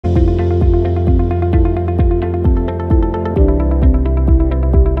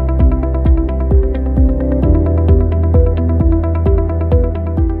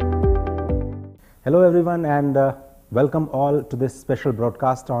everyone, and welcome all to this special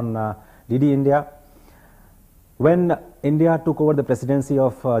broadcast on DD India. When India took over the presidency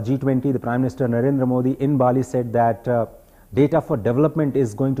of G20, the Prime Minister Narendra Modi in Bali said that data for development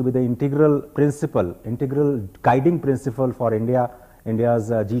is going to be the integral guiding principle for India's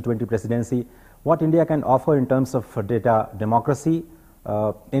G20 presidency. What India can offer in terms of data democracy,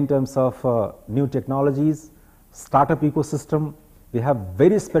 in terms of new technologies, startup ecosystem. We have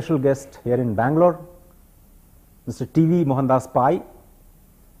very special guest here in Bangalore, Mr. Mohandas Pai,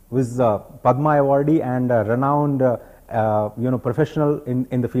 who is a Padma awardee and a renowned professional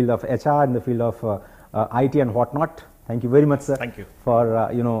in the field of HR, in the field of IT and whatnot. Thank you very much, sir. Thank you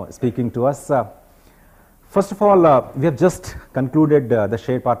for speaking to us. First of all, we have just concluded the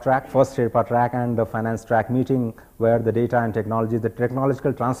Sherpa track, first Sherpa track and the finance track meeting, where the data and technology, the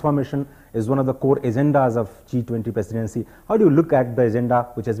technological transformation is one of the core agendas of G20 presidency. How do you look at the agenda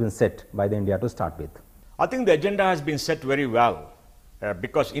which has been set by the India to start with? I think the agenda has been set very well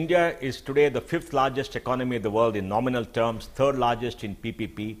because India is today the 5th largest economy in the world in nominal terms, 3rd largest in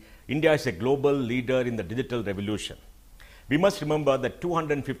PPP. India is a global leader in the digital revolution. We must remember that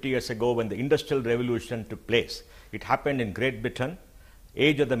 250 years ago, when the Industrial Revolution took place, it happened in Great Britain.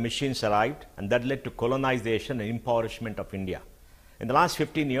 Age of the machines arrived, and that led to colonization and impoverishment of India. In the last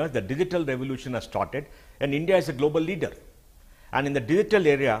 15 years, the digital revolution has started, and India is a global leader. And in the digital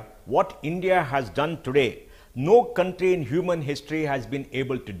area, what India has done today, no country in human history has been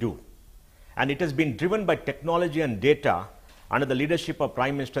able to do. And it has been driven by technology and data under the leadership of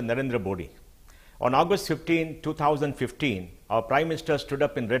Prime Minister Narendra Modi. On August 15, 2015, our Prime Minister stood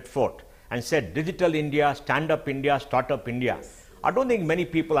up in Red Fort and said, Digital India, Stand Up India, Start Up India. I don't think many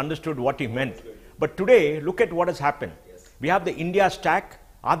people understood what he meant. But today, look at what has happened. We have the India stack,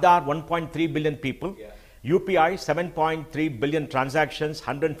 Aadhaar, 1.3 billion people, UPI, 7.3 billion transactions,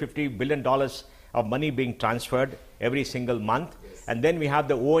 $150 billion of money being transferred every single month. And then we have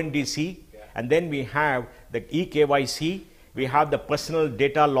the ONDC, and then we have the eKYC, we have the personal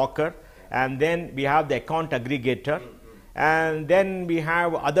data locker, and then we have the account aggregator, and then we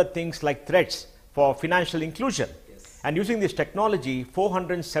have other things like threats for financial inclusion. And using this technology,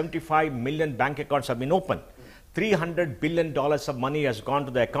 475 million bank accounts have been opened. $300 billion of money has gone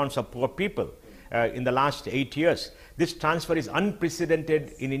to the accounts of poor people in the last 8 years. This transfer is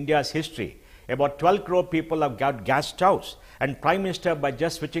unprecedented in India's history. About 12 crore people have got gas stoves, and Prime Minister, by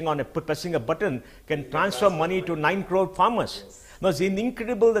just switching on pressing a button, can transfer money to 9 crore farmers. Now, it's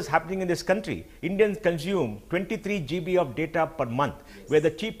incredible that's happening in this country. Indians consume 23 GB of data per month. We're the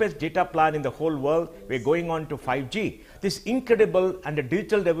cheapest data plan in the whole world. We're going on to 5G. This is incredible, and the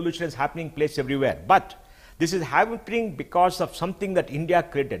digital revolution is happening place everywhere. But this is happening because of something that India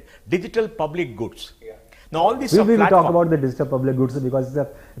created, digital public goods. Now, all these we will talk about the digital public goods because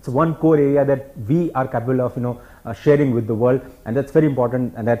it's one core area that we are capable of sharing with the world, and that's very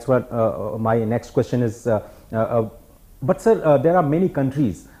important, and that's what my next question is. But sir, there are many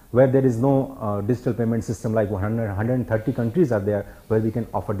countries where there is no digital payment system, like 130 countries are there where we can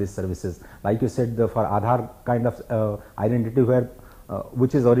offer these services. Like you said, for Aadhaar kind of identity,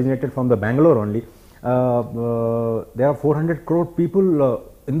 which is originated from the Bangalore only, there are 400 crore people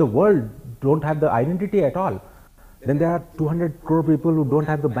in the world don't have the identity at all. Then there are 200 crore people who don't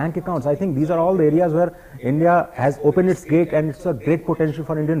have the bank accounts. I think these are all the areas where India has opened its gate, and it's a great potential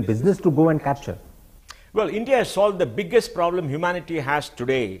for Indian business to go and capture. Well, India has solved the biggest problem humanity has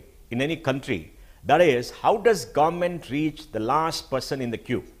today in any country. That is, how does government reach the last person in the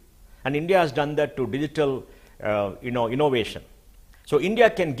queue? And India has done that to digital innovation. So India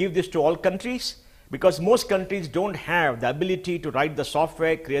can give this to all countries, because most countries don't have the ability to write the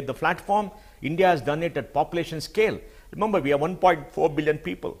software, create the platform. India has done it at population scale. Remember, we have 1.4 billion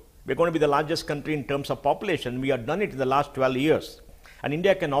people. We're going to be the largest country in terms of population. We have done it in the last 12 years. And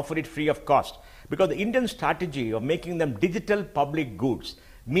India can offer it free of cost. Because the Indian strategy of making them digital public goods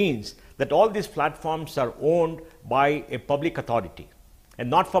means that all these platforms are owned by a public authority, a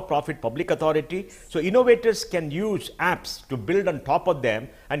not-for-profit public authority. So innovators can use apps to build on top of them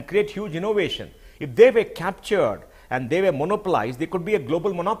and create huge innovation. If they were captured and they were monopolized, they could be a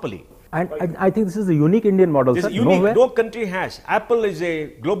global monopoly. And I think this is a unique Indian model. This is unique. No country has. Apple is a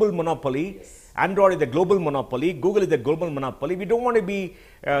global monopoly. Android is a global monopoly. Google is a global monopoly. We don't want to be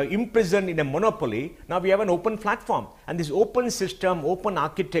imprisoned in a monopoly. Now we have an open platform. And this open system, open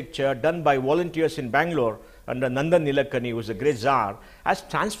architecture done by volunteers in Bangalore under Nandan Nilekani, who is a great czar, has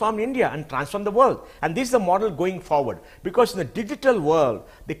transformed India and transformed the world. And this is the model going forward. Because in the digital world,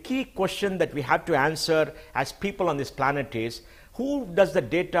 the key question that we have to answer as people on this planet is, who does the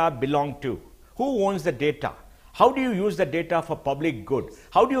data belong to? Who owns the data? How do you use the data for public good?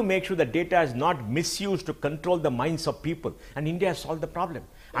 How do you make sure the data is not misused to control the minds of people? And India has solved the problem.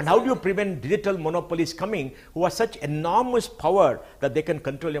 And how do you prevent digital monopolies coming who have such enormous power that they can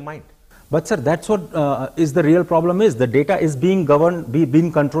control your mind? But sir, that's what is the real problem is. The data is being governed,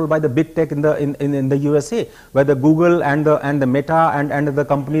 being controlled by the big tech in the USA, where the Google and the Meta and the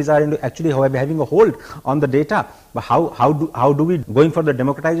companies are actually having a hold on the data. But how do we going for the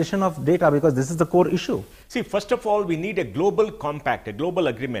democratization of data, because this is the core issue? See, first of all, we need a global compact, a global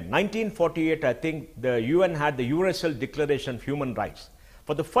agreement. 1948, I think the UN had the Universal Declaration of Human Rights.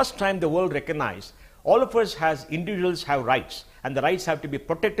 For the first time, the world recognized all of us as individuals have rights, and the rights have to be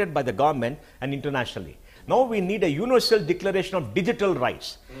protected by the government and internationally. Now we need a universal declaration of digital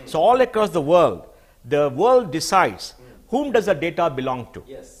rights. So all across the world decides whom does the data belong to.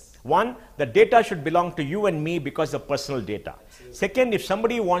 Yes. One, the data should belong to you and me because of personal data. Absolutely. Second, if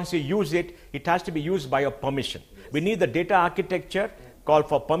somebody wants to use it, it has to be used by your permission. Yes. We need the data architecture called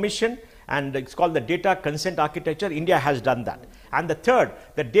for permission, and it's called the data consent architecture. India has done that. And the third,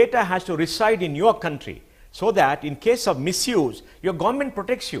 the data has to reside in your country, so that in case of misuse, your government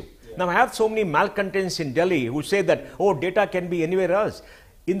protects you. Yeah. Now I have so many malcontents in Delhi who say that, oh, data can be anywhere else.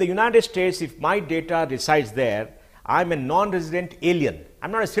 In the United States, if my data resides there, I'm a non-resident alien.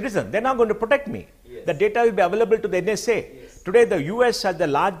 I'm not a citizen. They're not going to protect me. Yes. The data will be available to the NSA. Yes. Today, the US has the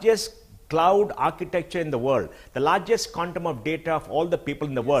largest cloud architecture in the world, the largest quantum of data of all the people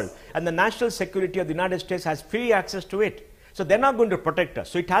in the world, and the national security of the United States has free access to it. So they're not going to protect us.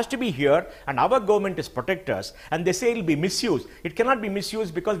 So it has to be here, and our government is protect us, and they say it will be misused. It cannot be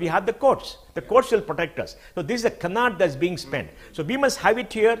misused because we have the courts. The courts will protect us. So this is a canard that's being spent. So we must have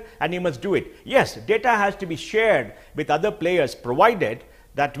it here, and you must do it. Yes, data has to be shared with other players, provided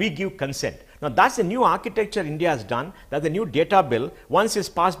that we give consent. Now that's a new architecture India has done. That's the new data bill. Once it's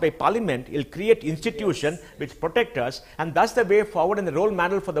passed by Parliament, it will create institutions which protect us, and that's the way forward and the role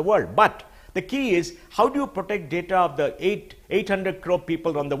model for the world. But the key is, how do you protect data of the 800 crore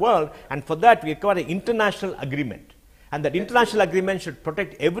people around the world? And for that, we require an international agreement. And that international agreement should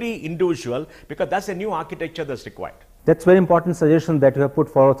protect every individual, because that's a new architecture that's required. That's very important suggestion that you have put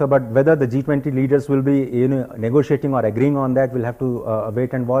forward, sir. But whether the G20 leaders will be negotiating or agreeing on that, we'll have to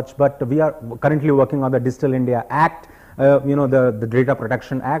wait and watch. But we are currently working on the Digital India Act, the Data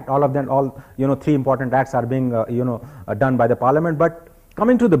Protection Act. All of them, three important acts are being done by the Parliament. But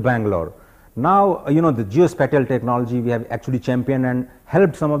coming to the Bangalore. Now, the geospatial technology, we have actually championed and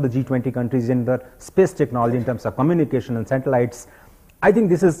helped some of the G20 countries in the space technology in terms of communication and satellites. I think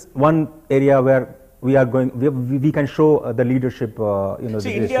this is one area where we are going, we can show the leadership.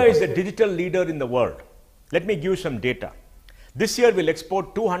 See, India is the digital leader in the world. Let me give you some data. This year we'll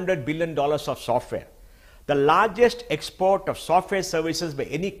export $200 billion of software, the largest export of software services by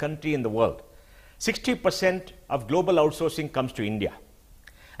any country in the world. 60% of global outsourcing comes to India.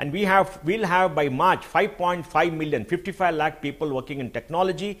 And we'll have by March 5.5 million, 55 lakh people working in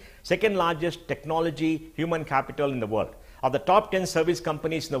technology, second largest technology human capital in the world. Of the top 10 service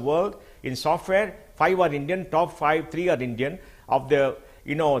companies in the world in software, 5 are Indian, top 5, 3 are Indian. Of the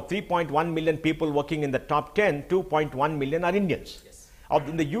 3.1 million people working in the top 10, 2.1 million are Indians. Yes.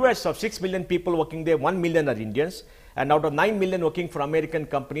 In the US, of 6 million people working there, 1 million are Indians. And out of 9 million working for American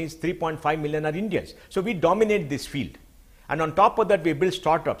companies, 3.5 million are Indians. So we dominate this field. And on top of that, we build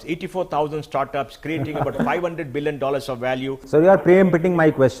startups, 84,000 startups, creating about $500 billion of value. So you are preempting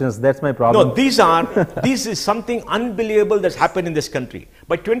my questions. That's my problem. No, this is something unbelievable that's happened in this country.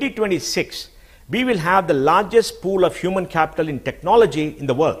 By 2026, we will have the largest pool of human capital in technology in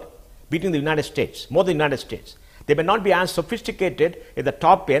the world, beating the United States, more than the United States. They may not be as sophisticated at the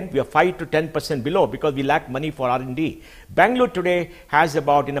top end. We are 5 to 10% below because we lack money for R&D. Bangalore today has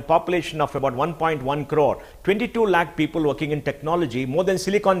about, in a population of about 1.1 crore, 22 lakh people working in technology, more than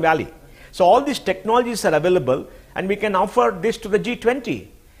Silicon Valley. So all these technologies are available, and we can offer this to the G20.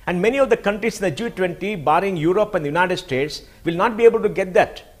 And many of the countries in the G20, barring Europe and the United States, will not be able to get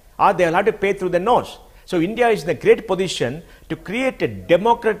that, or they'll have to pay through the nose. So India is in a great position to create a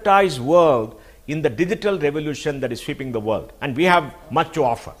democratized world in the digital revolution that is sweeping the world, and we have much to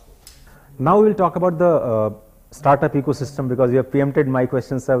offer. Now we'll talk about the startup ecosystem, because you have preempted my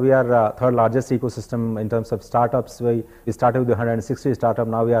questions. We are third largest ecosystem in terms of startups. We started with 160 startup.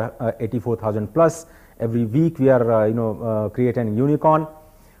 Now we are 84,000 plus. Every week we are creating a unicorn.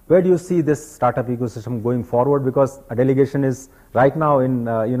 Where do you see this startup ecosystem going forward? Because a delegation is right now in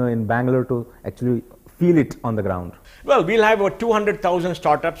in Bangalore to actually feel it on the ground. Well, we'll have about 200,000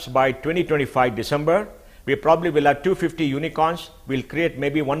 startups by 2025 December. We probably will have 250 unicorns. We'll create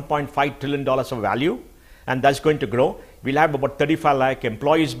maybe $1.5 trillion of value, and that's going to grow. we'll have about 35 lakh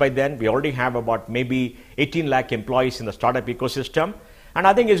employees by then. We already have about maybe 18 lakh employees in the startup ecosystem. And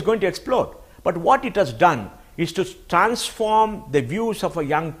I think it's going to explode. But what it has done is to transform the views of our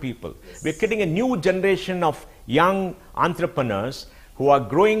young people. We're getting a new generation of young entrepreneurs who are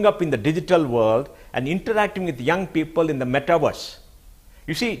growing up in the digital world and interacting with young people in the metaverse.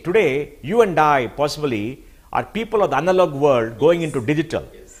 You see, today, you and I possibly are people of the analog world going into digital.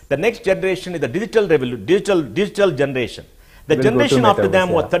 The next generation is the digital generation. The generation after them,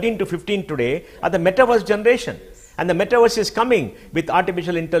 who are 13 to 15 today, are the metaverse generation. And the metaverse is coming with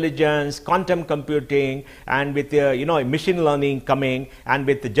artificial intelligence, quantum computing, and with machine learning coming, and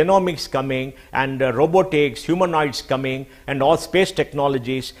with the genomics coming, and robotics, humanoids coming, and all space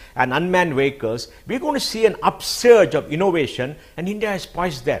technologies and unmanned vehicles. We're going to see an upsurge of innovation, and India is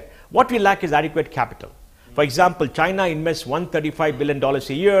poised there. What we lack is adequate capital. For example, China invests $135 billion a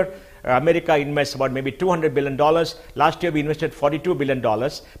year. America invests about maybe $200 billion. Last year we invested $42 billion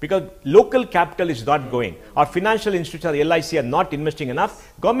because local capital is not going. Our financial institutions, LIC, are not investing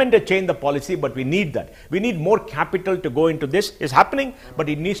enough. Government has changed the policy, but we need that. We need more capital to go into this. It's happening, but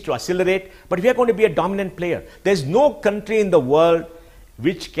it needs to accelerate. But we are going to be a dominant player. There's no country in the world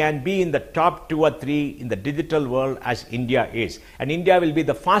which can be in the top 2 or 3 in the digital world as India is. And India will be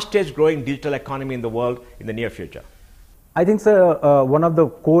the fastest growing digital economy in the world in the near future. I think, sir, one of the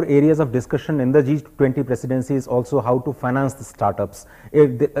core areas of discussion in the G20 presidency is also how to finance the startups.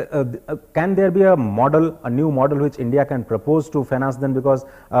 Can there be a model, a new model which India can propose to finance them? Because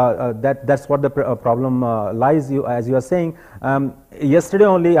that's what the problem lies, as you are saying. Yesterday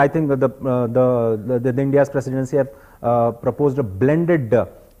only, I think the India's presidency have proposed a blended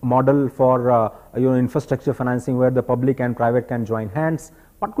model for infrastructure financing where the public and private can join hands.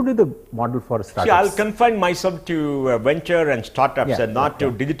 What could be the model for startups? See, I'll confine myself to venture and startups and not to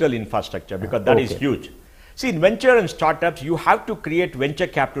digital infrastructure because that is huge. See, in venture and startups, you have to create venture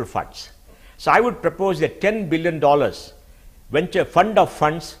capital funds. So I would propose a $10 billion venture fund of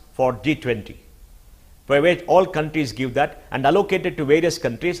funds for G20, for which all countries give that and allocate it to various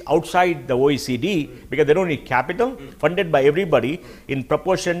countries outside the OECD because they don't need capital, funded by everybody in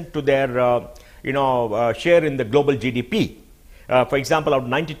proportion to their share in the global GDP. For example, out of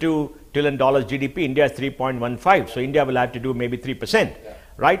 $92 trillion GDP, India is 3.15. So India will have to do maybe 3%,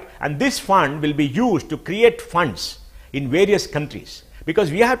 right? And this fund will be used to create funds in various countries.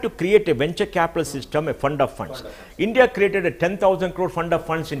 Because we have to create a venture capital system, a fund of funds. India created a 10,000 crore fund of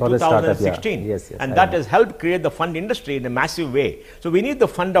funds in 2016. And that has helped create the fund industry in a massive way. So we need the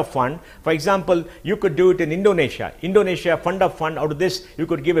fund of fund. For example, you could do it in Indonesia. Indonesia, fund of fund, out of this, you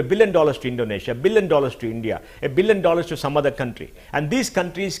could give $1 billion to Indonesia, $1 billion to India, $1 billion to some other country. And these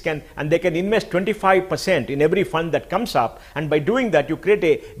countries can, and they can invest 25% in every fund that comes up. And by doing that, you create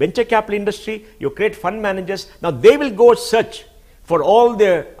a venture capital industry, you create fund managers. Now they will go search for all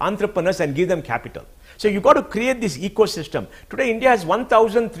the entrepreneurs and give them capital. So you've got to create this ecosystem. Today, India has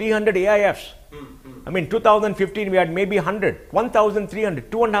 1,300 AIFs. I mean, 2015, we had maybe 100,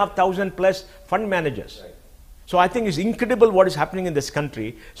 1,300, 2,500 plus fund managers. So I think it's incredible what is happening in this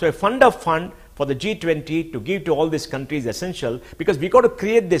country. So a fund of fund for the G20 to give to all these countries is essential because we've got to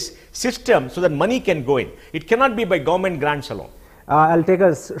create this system so that money can go in. It cannot be by government grants alone. I'll take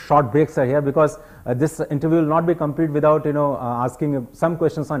a short break, sir, here because this interview will not be complete without asking some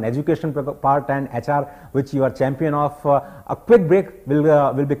questions on education part and HR, which you are champion of. A quick break.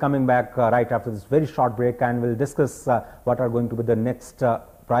 We'll be coming back right after this very short break, and we'll discuss what are going to be the next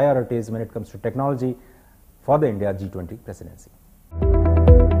priorities when it comes to technology for the India G20 presidency.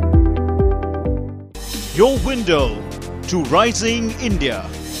 Your window to rising India.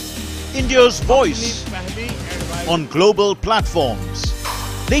 India's voice on global platforms.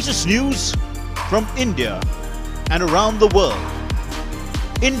 Latest news from India and around the world.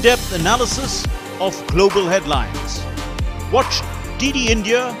 In-depth analysis of global headlines. Watch DD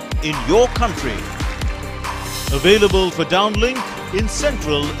India in your country. Available for downlink in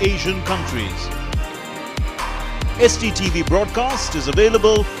Central Asian countries. STTV broadcast is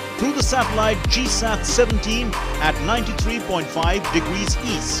available through the satellite GSAT 17 at 93.5 degrees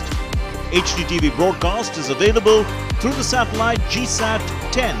east. HDTV broadcast is available through the satellite GSAT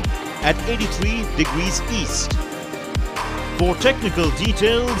 10 at 83 degrees east. For technical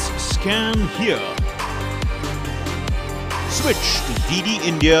details, scan here. Switch to DD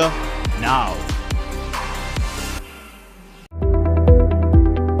India now.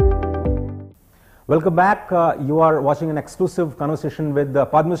 Welcome back. You are watching an exclusive conversation with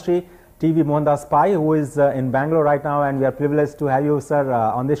Padma Shri TV Mohandas Pai, who is in Bangalore right now, and we are privileged to have you, sir,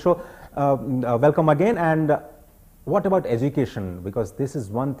 on this show. Welcome again. And What about education? Because this is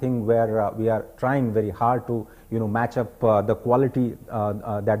one thing where we are trying very hard to, match up the quality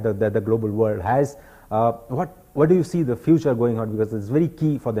that the global world has. What do you see the future going on? Because it's very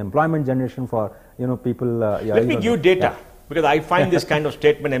key for the employment generation for people. Let me give data, because I find this kind of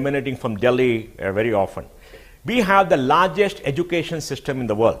statement emanating from Delhi very often. We have the largest education system in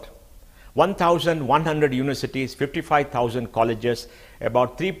the world. 1,100 universities, 55,000 colleges,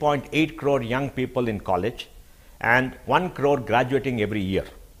 about 3.8 crore young people in college, and 1 crore graduating every year.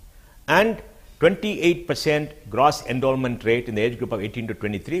 And 28% gross enrollment rate in the age group of 18 to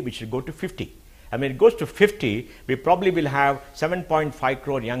 23, which should go to 50. And when it goes to 50, we probably will have 7.5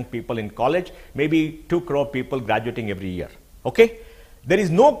 crore young people in college, maybe 2 crore people graduating every year. Okay? There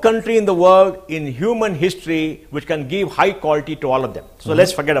is no country in the world in human history which can give high quality to all of them. So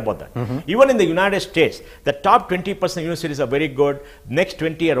let's forget about that. Even in the United States, the top 20% universities are very good, next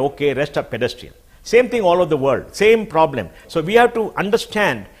 20 are okay, rest are pedestrian. Same thing all over the world, same problem. So we have to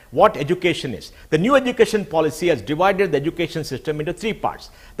understand what education is. The new education policy has divided the education system into 3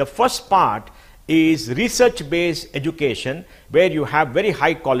 parts. The first part is research-based education, where you have very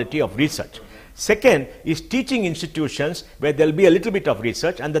high quality of research. Second is teaching institutions, where there will be a little bit of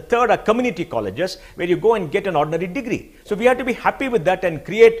research. And the third are community colleges, where you go and get an ordinary degree. So we have to be happy with that and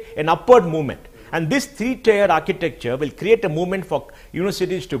create an upward movement. And this 3-tier architecture will create a movement for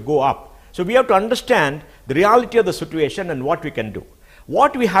universities to go up. So we have to understand the reality of the situation and what we can do.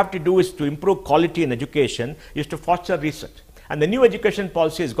 What we have to do is to improve quality in education, is to foster research. And the new education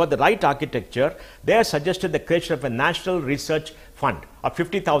policy has got the right architecture. They have suggested the creation of a national research fund of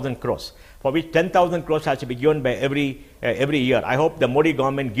 50,000 crores, for which 10,000 crores has to be given by every year. I hope the Modi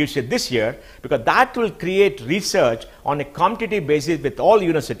government gives it this year, because that will create research on a competitive basis with all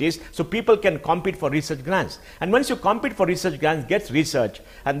universities, so people can compete for research grants. And once you compete for research grants, gets research,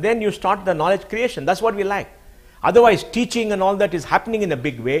 and then you start the knowledge creation. That's what we like. Otherwise, teaching and all that is happening in a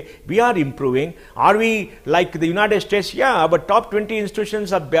big way. We are improving. Are we like the United States? Yeah, our top 20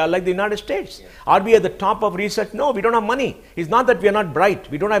 institutions are like the United States. Yeah. Are we at the top of research? No, we don't have money. It's not that we are not bright.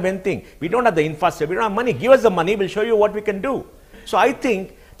 We don't have anything. We don't have the infrastructure. We don't have money. Give us the money. We'll show you what we can do. So I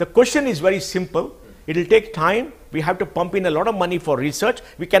think the question is very simple. It will take time. We have to pump in a lot of money for research.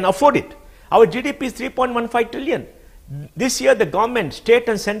 We can afford it. Our GDP is 3.15 trillion. This year, the government, state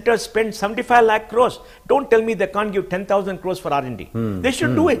and center spend 75 lakh crores. Don't tell me they can't give 10,000 crores for R&D. They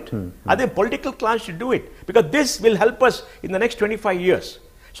should do it. I think political class should do it, because this will help us in the next 25 years.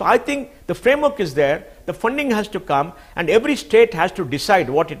 So I think the framework is there, the funding has to come, and every state has to decide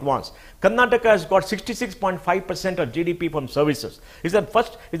what it wants. Karnataka has got 66.5% of GDP from services. It's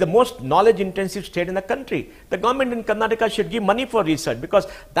the most knowledge-intensive state in the country. The government in Karnataka should give money for research, because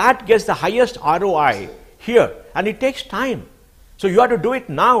that gets the highest ROI here, and it takes time. So you have to do it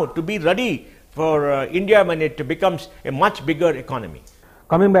now to be ready for India when it becomes a much bigger economy.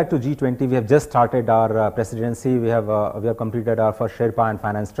 Coming back to G20, we have just started our presidency. We have completed our first Sherpa and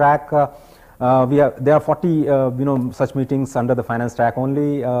finance track. There are 40 such meetings under the finance track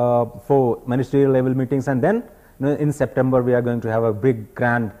only, 4 ministerial level meetings, and then in September we are going to have a big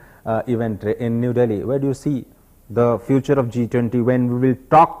grand event in New Delhi. Where do you see the future of G20 when we will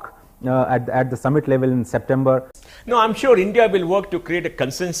talk at the summit level in September? No, I'm sure India will work to create a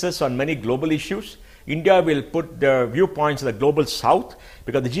consensus on many global issues. India will put the viewpoints of the global south,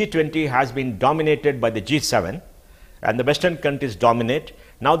 because the G20 has been dominated by the G7, and the Western countries dominate.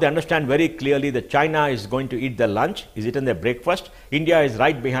 Now they understand very clearly that China is going to eat their lunch, is eating their breakfast. India is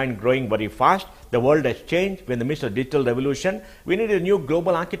right behind, growing very fast. The world has changed. We're in the midst of digital revolution. We need a new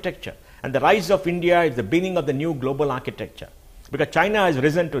global architecture. And the rise of India is the beginning of the new global architecture. Because China has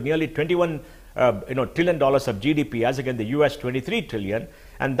risen to nearly $21 trillion of GDP, as against the US 23 trillion,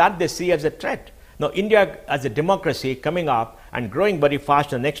 and that they see as a threat. Now, India as a democracy coming up and growing very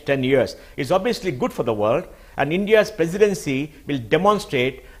fast in the next 10 years is obviously good for the world, and India's presidency will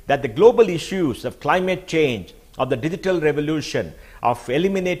demonstrate that the global issues of climate change, of the digital revolution, of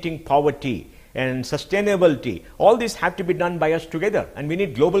eliminating poverty and sustainability, all these have to be done by us together. And we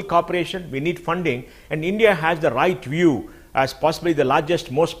need global cooperation, we need funding, and India has the right view as possibly the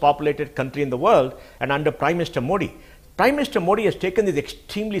largest, most populated country in the world, and under Prime Minister Modi. Prime Minister Modi has taken this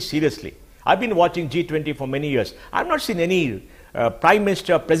extremely seriously. I've been watching G20 for many years. I've not seen any Prime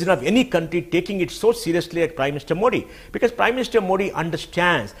Minister, President of any country taking it so seriously like Prime Minister Modi. Because Prime Minister Modi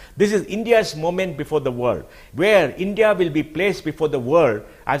understands this is India's moment before the world, where India will be placed before the world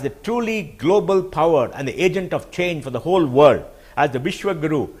as the truly global power and the agent of change for the whole world, as the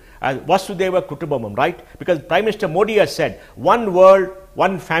Vishwaguru, as Vasudeva Kutumbakam, right? Because Prime Minister Modi has said, one world,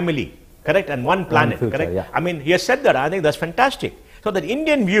 one family, correct? And one planet, future, correct? Yeah. I mean, he has said that. I think that's fantastic. So the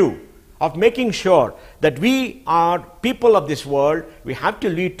Indian view of making sure that we are people of this world. We have to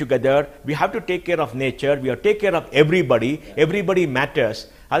lead together. We have to take care of nature. We have to take care of everybody. Everybody matters.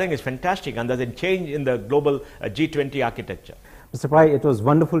 I think it's fantastic, and there's a change in the global G20 architecture. Mr. Pai, it was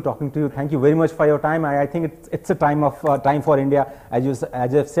wonderful talking to you. Thank you very much for your time. I think it's a time for India, as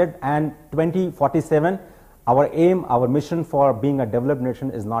you have said. And 2047, our aim, our mission for being a developed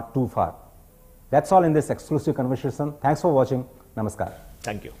nation is not too far. That's all in this exclusive conversation. Thanks for watching. Namaskar.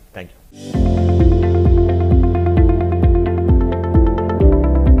 Thank you. Thank you.